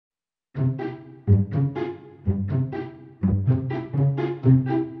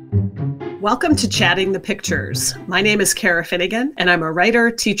Welcome to Chatting the Pictures. My name is Cara Finnegan, and I'm a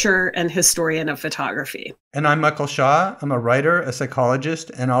writer, teacher, and historian of photography. And I'm Michael Shaw. I'm a writer, a psychologist,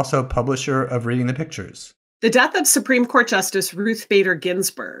 and also publisher of Reading the Pictures. The death of Supreme Court Justice Ruth Bader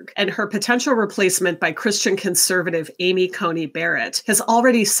Ginsburg and her potential replacement by Christian conservative Amy Coney Barrett has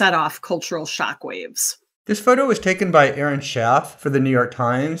already set off cultural shockwaves. This photo was taken by Erin Schaff for the New York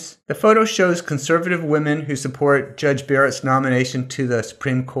Times. The photo shows conservative women who support Judge Barrett's nomination to the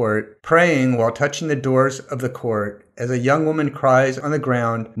Supreme Court praying while touching the doors of the court as a young woman cries on the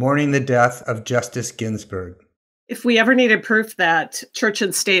ground, mourning the death of Justice Ginsburg. If we ever needed proof that church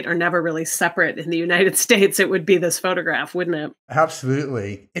and state are never really separate in the United States, it would be this photograph, wouldn't it?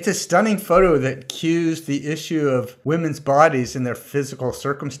 Absolutely. It's a stunning photo that cues the issue of women's bodies and their physical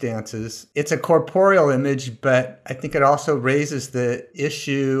circumstances. It's a corporeal image, but I think it also raises the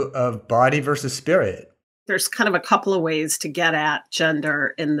issue of body versus spirit. There's kind of a couple of ways to get at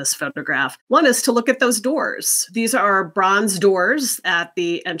gender in this photograph. One is to look at those doors. These are bronze doors at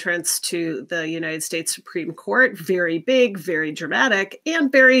the entrance to the United States Supreme Court. Very big, very dramatic,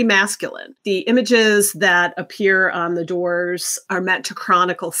 and very masculine. The images that appear on the doors are meant to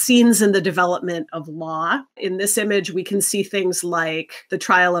chronicle scenes in the development of law. In this image, we can see things like the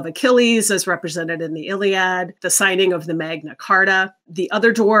trial of Achilles as represented in the Iliad, the signing of the Magna Carta. The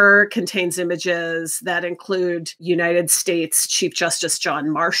other door contains images that include United States Chief Justice John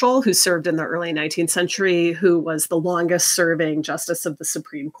Marshall, who served in the early 19th century, who was the longest serving justice of the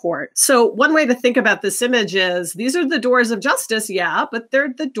Supreme Court. So one way to think about this image is these are the doors of justice, yeah, but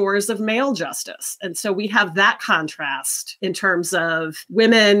they're the doors of male justice. And so we have that contrast in terms of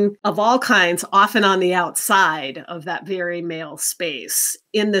women of all kinds, often on the outside of that very male space,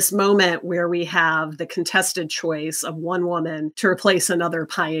 in this moment where we have the contested choice of one woman to replace another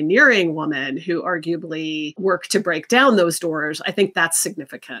pioneering woman who arguably worked to break down those doors. I think that's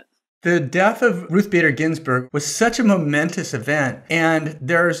significant. The death of Ruth Bader Ginsburg was such a momentous event, and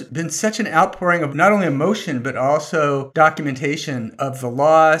there's been such an outpouring of not only emotion, but also documentation of the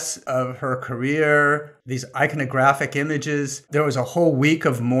loss of her career, these iconographic images. There was a whole week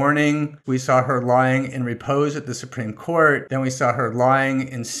of mourning. We saw her lying in repose at the Supreme Court. Then we saw her lying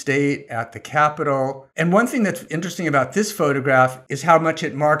in state at the Capitol. And one thing that's interesting about this photograph is how much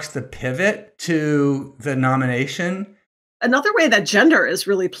it marks the pivot to the nomination. Another way that gender is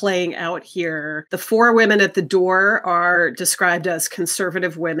really playing out here, the four women at the door are described as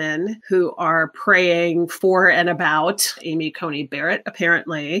conservative women who are praying for and about Amy Coney Barrett,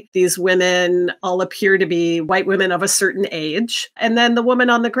 apparently. These women all appear to be white women of a certain age. And then the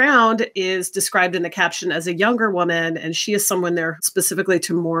woman on the ground is described in the caption as a younger woman, and she is someone there specifically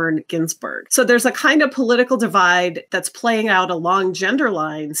to mourn Ginsburg. So there's a kind of political divide that's playing out along gender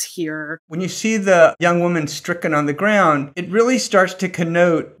lines here. When you see the young woman stricken on the ground, it really starts to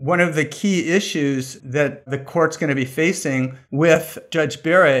connote one of the key issues that the court's going to be facing with Judge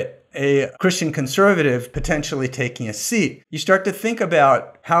Barrett, a Christian conservative, potentially taking a seat. You start to think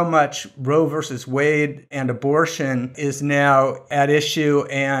about how much Roe versus Wade and abortion is now at issue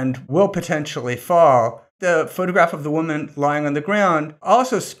and will potentially fall. The photograph of the woman lying on the ground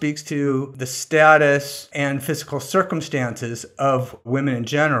also speaks to the status and physical circumstances of women in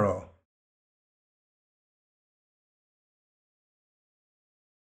general.